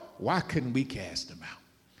 Lord, why couldn't we cast them out?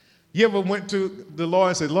 You ever went to the Lord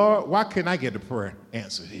and said, Lord, why couldn't I get the prayer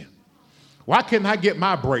answered here? Why couldn't I get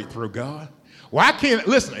my breakthrough, God? Why can't,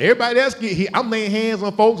 listen, everybody else get healed. I'm laying hands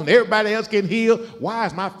on folks and everybody else getting healed. Why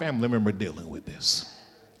is my family member dealing with this?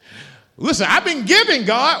 Listen, I've been giving,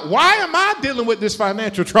 God. Why am I dealing with this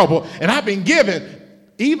financial trouble? And I've been giving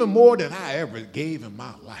even more than I ever gave in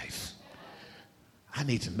my life. I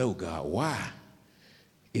need to know, God, why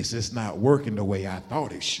is this not working the way I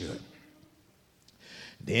thought it should?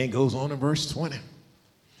 Then it goes on in verse 20.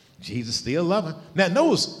 Jesus still loving. Now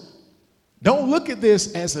notice, don't look at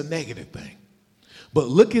this as a negative thing, but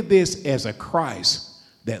look at this as a Christ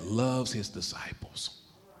that loves his disciples.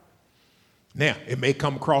 Now, it may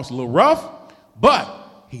come across a little rough,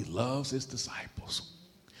 but he loves his disciples.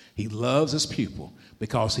 He loves his people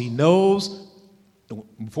because he knows,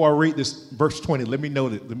 before I read this verse 20, let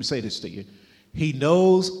me say this to you. He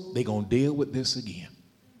knows they're going to deal with this again.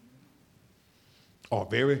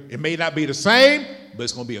 It may not be the same, but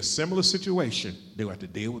it's going to be a similar situation. They'll have to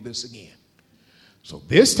deal with this again. So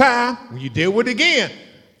this time, when you deal with it again,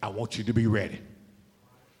 I want you to be ready.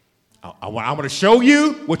 I'm going to show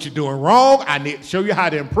you what you're doing wrong. I need to show you how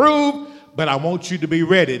to improve, but I want you to be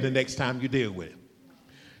ready the next time you deal with it.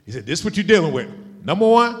 He said, this is what you're dealing with. Number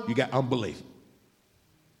one, you got unbelief.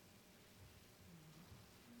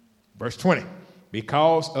 Verse 20,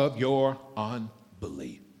 because of your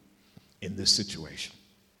unbelief in this situation.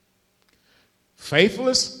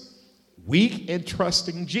 Faithless, weak, and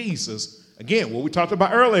trusting Jesus. Again, what we talked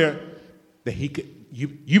about earlier, that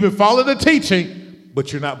you've been following the teaching,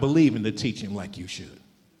 but you're not believing the teaching like you should.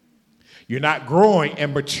 You're not growing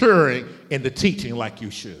and maturing in the teaching like you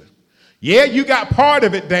should. Yeah, you got part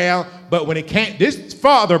of it down, but when it can't, this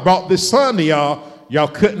father brought this son to y'all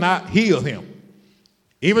could not heal him.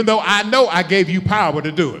 Even though I know I gave you power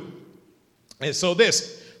to do it. And so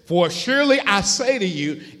for surely I say to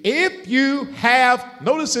you, if you have,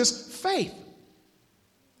 notice this, faith,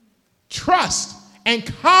 trust, and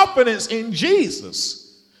confidence in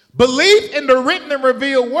Jesus, belief in the written and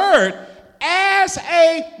revealed word as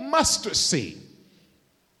a mustard seed.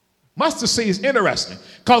 Mustard seed is interesting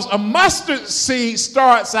because a mustard seed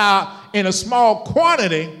starts out in a small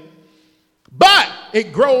quantity, but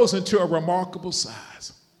it grows into a remarkable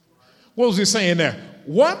size. What was he saying there?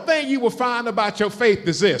 One thing you will find about your faith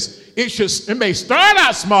is this. It may start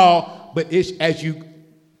out small, but as you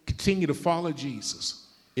continue to follow Jesus,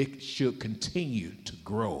 it should continue to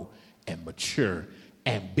grow and mature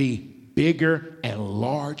and be bigger and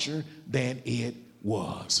larger than it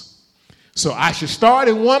was. So I should start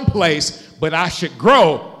in one place, but I should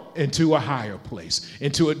grow into a higher place,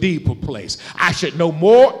 into a deeper place. I should know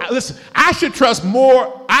more. Listen, I should trust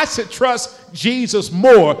more. I should trust Jesus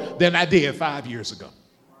more than I did 5 years ago.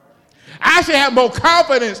 I should have more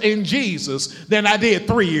confidence in Jesus than I did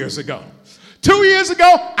 3 years ago. 2 years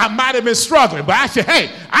ago, I might have been struggling, but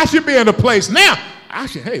I should be in a place now.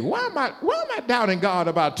 Why am I doubting God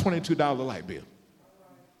about a $22 light bill?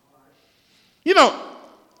 You know,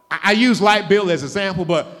 I use light bill as an example,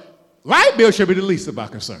 but light bill should be the least of our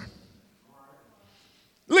concern.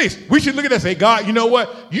 At least we should look at that and say, God, you know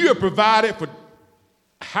what? You have provided for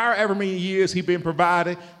however many years he's been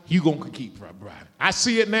providing, you're going to keep providing. I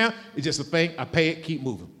see it now. It's just a thing. I pay it, keep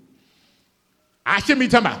moving. I shouldn't be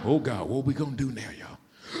talking about, oh, God, what are we going to do now, y'all?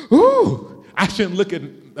 Ooh, I shouldn't look at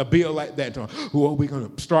a bill like that and talk, oh, are we going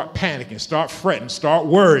to start panicking, start fretting, start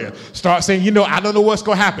worrying, start saying, I don't know what's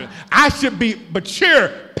going to happen. I should be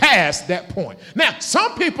mature past that point. Now,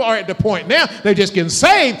 some people are at the point now, they're just getting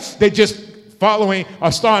saved. They're just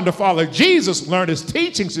starting to follow Jesus, learn his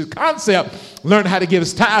teachings, his concept, learn how to give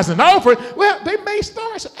his tithes and offering. Well, they may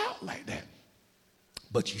start out like that,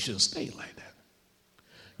 but you shouldn't stay like that.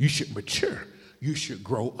 You should mature. You should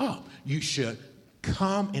grow up. You should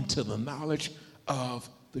come into the knowledge of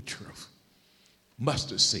the truth.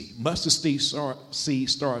 Mustard seed. Mustard seed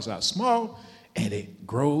starts out small, and it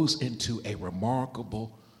grows into a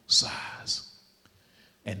remarkable size.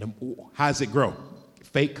 And how does it grow?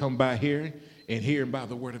 Faith come by hearing, and hearing by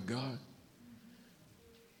the word of God.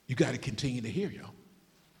 You got to continue to hear, y'all.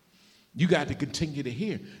 You got to continue to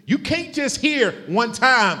hear. You can't just hear one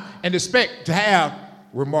time and expect to have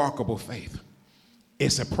remarkable faith.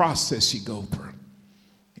 It's a process you go through.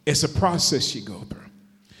 It's a process you go through.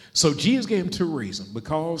 So Jesus gave him two reasons.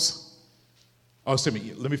 Let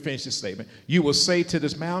me finish this statement. You will say to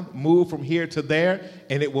this mountain, move from here to there,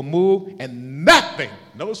 and it will move, and nothing,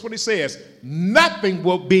 notice what he says, nothing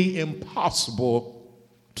will be impossible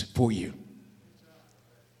for you.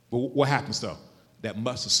 But what happens though? That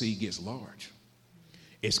mustard seed gets large.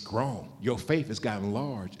 It's grown. Your faith has gotten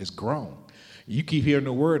large. It's grown. You keep hearing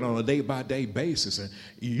the word on a day-by-day basis, and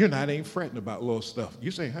you're not even fretting about little stuff. You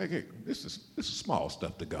say, hey, this is small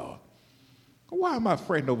stuff to God. Why am I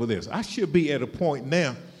fretting over this? I should be at a point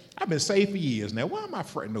now. I've been saved for years now. Why am I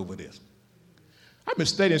fretting over this? I've been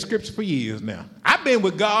studying scripture for years now. I've been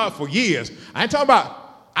with God for years. I ain't talking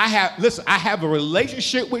about, I have a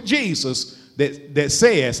relationship with Jesus that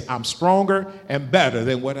says I'm stronger and better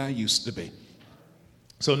than what I used to be.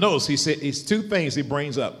 So notice he said it's two things he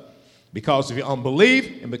brings up. Because of your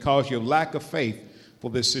unbelief and because of your lack of faith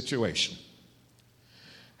for this situation.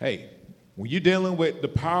 Hey, when you're dealing with the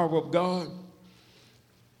power of God,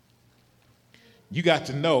 you got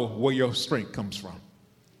to know where your strength comes from.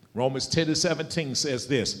 Romans 10:17 says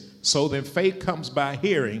this, so then faith comes by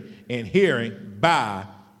hearing, and hearing by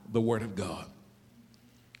the word of God.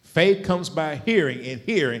 Faith comes by hearing, and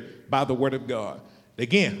hearing by the word of God.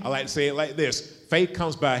 Again, I like to say it like this. Faith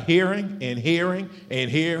comes by hearing and hearing and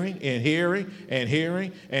hearing and hearing and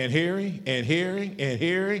hearing and hearing and hearing and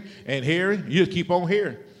hearing and hearing. You just keep on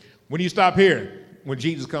hearing. When do you stop hearing? When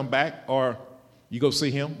Jesus comes back or you go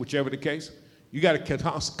see him, whichever the case. You got to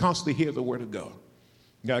constantly hear the word of God.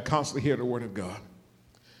 You got to constantly hear the word of God.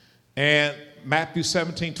 And Matthew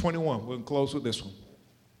 17:21. We'll close with this one.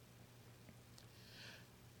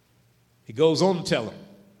 He goes on to tell them.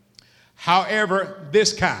 However,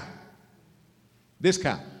 this kind.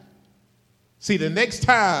 See, the next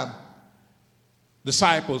time,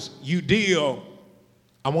 disciples, you deal,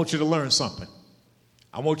 I want you to learn something.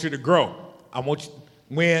 I want you to grow.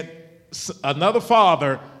 When another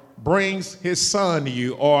father brings his son to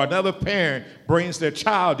you or another parent brings their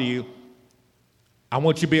child to you, I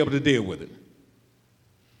want you to be able to deal with it.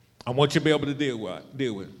 I want you to be able to deal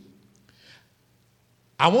with it.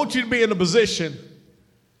 I want you to be in a position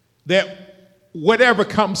that whatever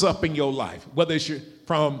comes up in your life, whether it's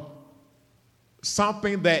from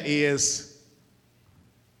something that is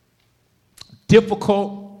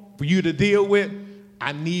difficult for you to deal with,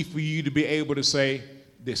 I need for you to be able to say,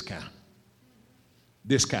 this kind.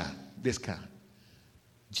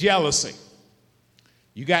 Jealousy.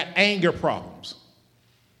 You got anger problems.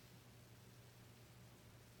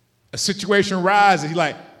 A situation arises,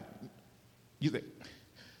 you think,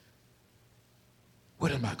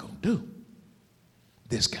 what am I going to do?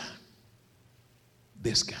 This guy.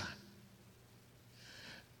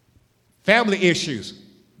 Family issues,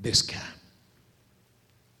 this guy.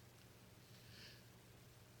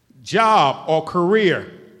 Job or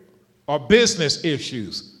career or business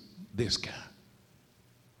issues, this guy.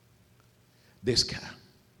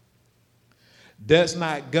 Does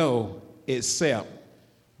not go except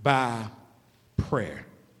by prayer.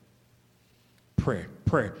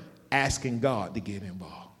 Asking God to get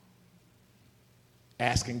involved.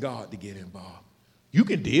 You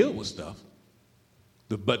can deal with stuff,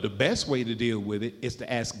 but the best way to deal with it is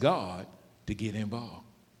to ask God to get involved.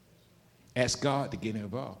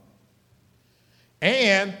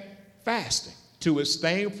 And fasting, to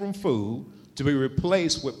abstain from food, to be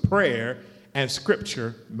replaced with prayer and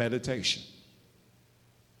scripture meditation.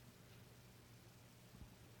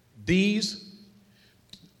 These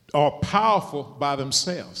are powerful by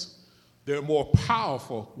themselves. They're more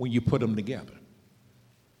powerful when you put them together.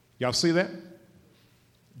 Y'all see that?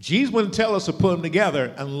 Jesus wouldn't tell us to put them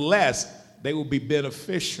together unless they will be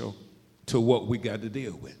beneficial to what we got to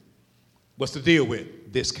deal with. What's the deal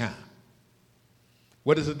with? This kind.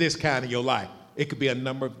 What is this kind in your life? It could be a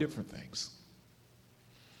number of different things.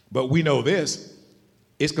 But we know this,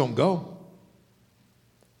 it's going to go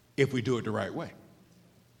if we do it the right way.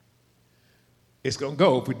 It's going to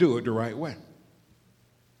go if we do it the right way.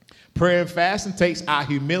 Prayer and fasting takes our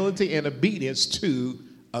humility and obedience to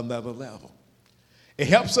another level. It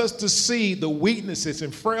helps us to see the weaknesses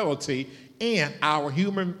and frailty in our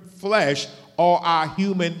human flesh or our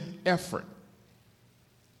human effort.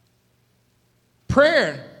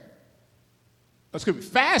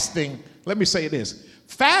 Fasting, let me say this.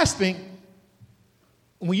 Fasting,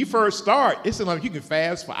 when you first start, it's like you can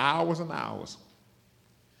fast for hours and hours.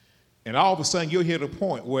 And all of a sudden, you'll hit a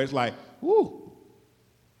point where it's like, whoo.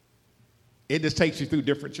 It just takes you through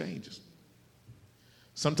different changes.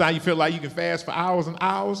 Sometimes you feel like you can fast for hours and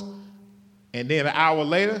hours, and then an hour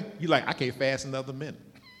later, you're like, I can't fast another minute.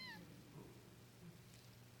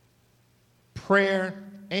 Prayer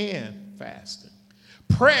and fasting.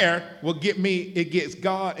 Prayer will it gets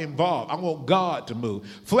God involved. I want God to move.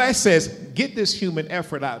 Flesh says, get this human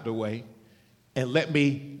effort out of the way and let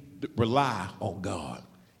me rely on God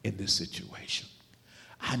in this situation.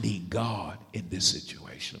 I need God in this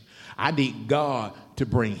situation. I need God to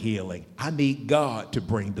bring healing. I need God to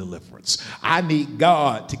bring deliverance. I need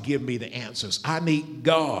God to give me the answers. I need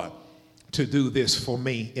God to do this for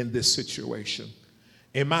me in this situation.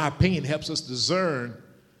 In my opinion, helps us discern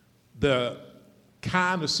the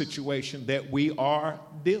kind of situation that we are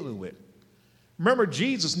dealing with. Remember,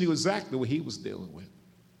 Jesus knew exactly what he was dealing with.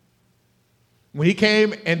 When he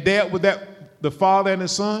came and dealt with the Father and the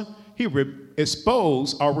Son, he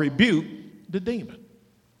exposed or rebuked the demon.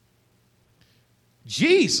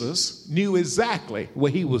 Jesus knew exactly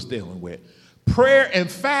what he was dealing with. Prayer and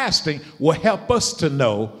fasting will help us to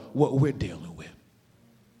know what we're dealing with.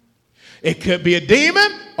 It could be a demon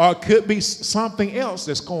or it could be something else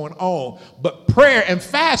that's going on. But prayer and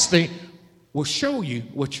fasting will show you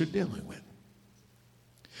what you're dealing with.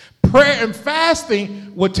 Prayer and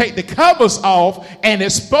fasting will take the covers off and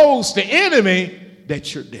expose the enemy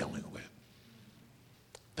that you're dealing with.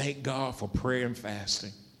 Thank God for prayer and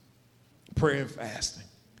fasting. Prayer and fasting.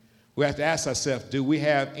 We have to ask ourselves, do we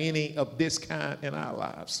have any of this kind in our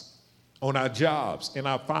lives, on our jobs, in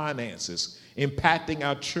our finances, impacting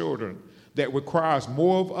our children, that requires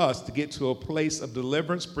more of us to get to a place of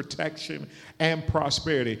deliverance, protection, and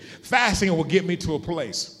prosperity? Fasting will get me to a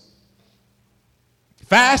place.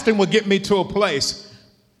 Fasting will get me to a place,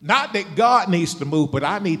 not that God needs to move, but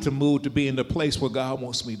I need to move to be in the place where God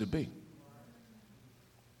wants me to be.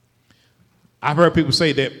 I've heard people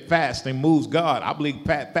say that fasting moves God. I believe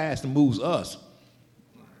fasting moves us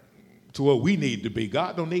to where we need to be.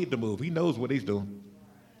 God don't need to move. He knows what he's doing.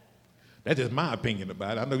 That's just my opinion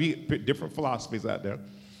about it. I know you get different philosophies out there,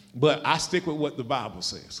 but I stick with what the Bible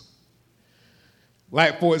says.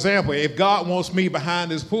 Like, for example, if God wants me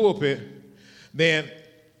behind this pulpit, then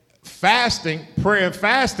fasting, prayer and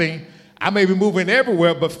fasting, I may be moving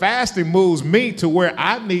everywhere, but fasting moves me to where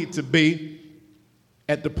I need to be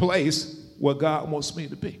at the place where God wants me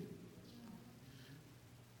to be.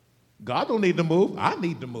 God don't need to move. I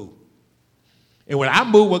need to move. And when I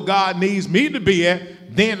move where God needs me to be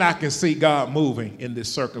at, then I can see God moving in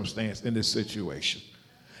this circumstance, in this situation.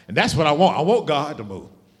 And that's what I want. I want God to move.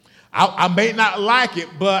 I may not like it,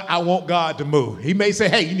 but I want God to move. He may say,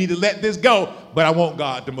 hey, you need to let this go, but I want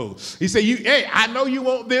God to move. He said, hey, I know you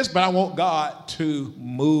want this, but I want God to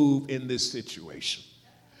move in this situation.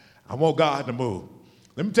 I want God to move.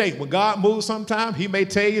 Let me tell you, when God moves sometimes, he may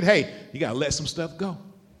tell you, hey, you got to let some stuff go.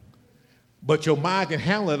 But your mind can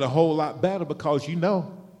handle it a whole lot better because you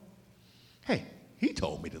know, hey, he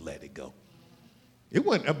told me to let it go. It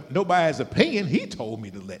wasn't nobody's opinion. He told me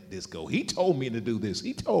to let this go. He told me to do this.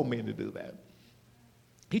 He told me to do that.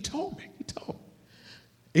 He told me.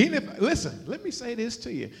 Even if, listen, let me say this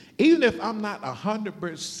to you. Even if I'm not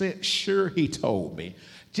 100% sure he told me,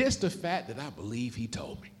 just the fact that I believe he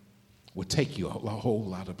told me will take you a whole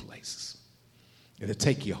lot of places. It'll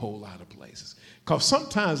take you a whole lot of places. Because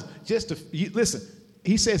sometimes listen,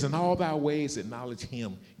 he says, in all thy ways acknowledge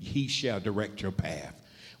him, he shall direct your path.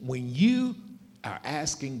 When you are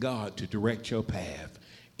asking God to direct your path,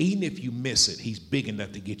 even if you miss it, he's big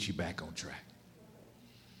enough to get you back on track.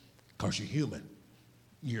 Because you're human.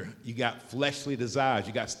 You got fleshly desires.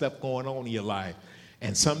 You got stuff going on in your life.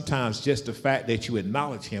 And sometimes just the fact that you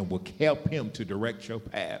acknowledge him will help him to direct your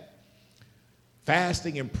path.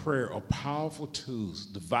 Fasting and prayer are powerful tools,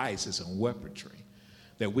 devices, and weaponry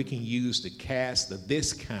that we can use to cast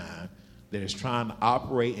this kind that is trying to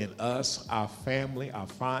operate in us, our family, our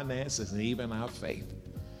finances, and even our faith.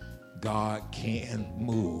 God can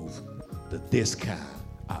move this kind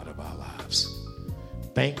out of our lives.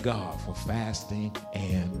 Thank God for fasting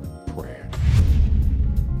and prayer.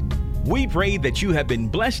 We pray that you have been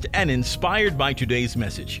blessed and inspired by today's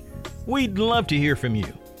message. We'd love to hear from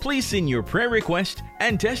you. Please send your prayer requests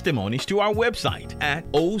and testimonies to our website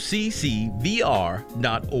at occvr.org.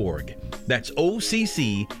 That's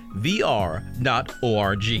occvr.org.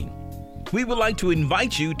 We would like to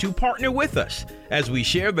invite you to partner with us as we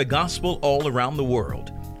share the gospel all around the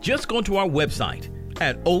world. Just go to our website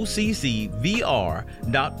at occvr.org.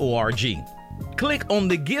 Click on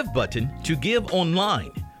the Give button to give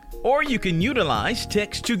online, or you can utilize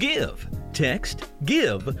Text to Give. Text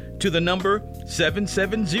GIVE to the number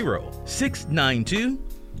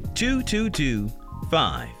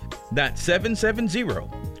 770-692-2225. That's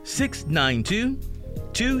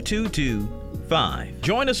 770-692-2225.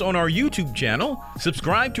 Join us on our YouTube channel,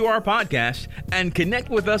 subscribe to our podcast, and connect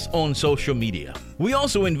with us on social media. We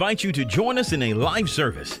also invite you to join us in a live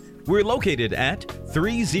service. We're located at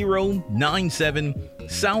 3097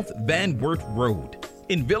 South Van Wert Road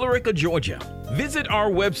in Villarica, Georgia. Visit our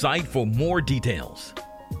website for more details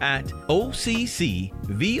at occvr.org.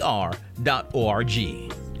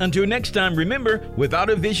 Until next time, remember, without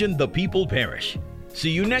a vision, the people perish.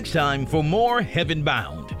 See you next time for more Heaven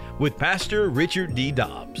Bound with Pastor Richard D.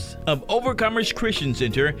 Dobbs of Overcomers Christian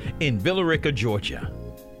Center in Villa Rica, Georgia.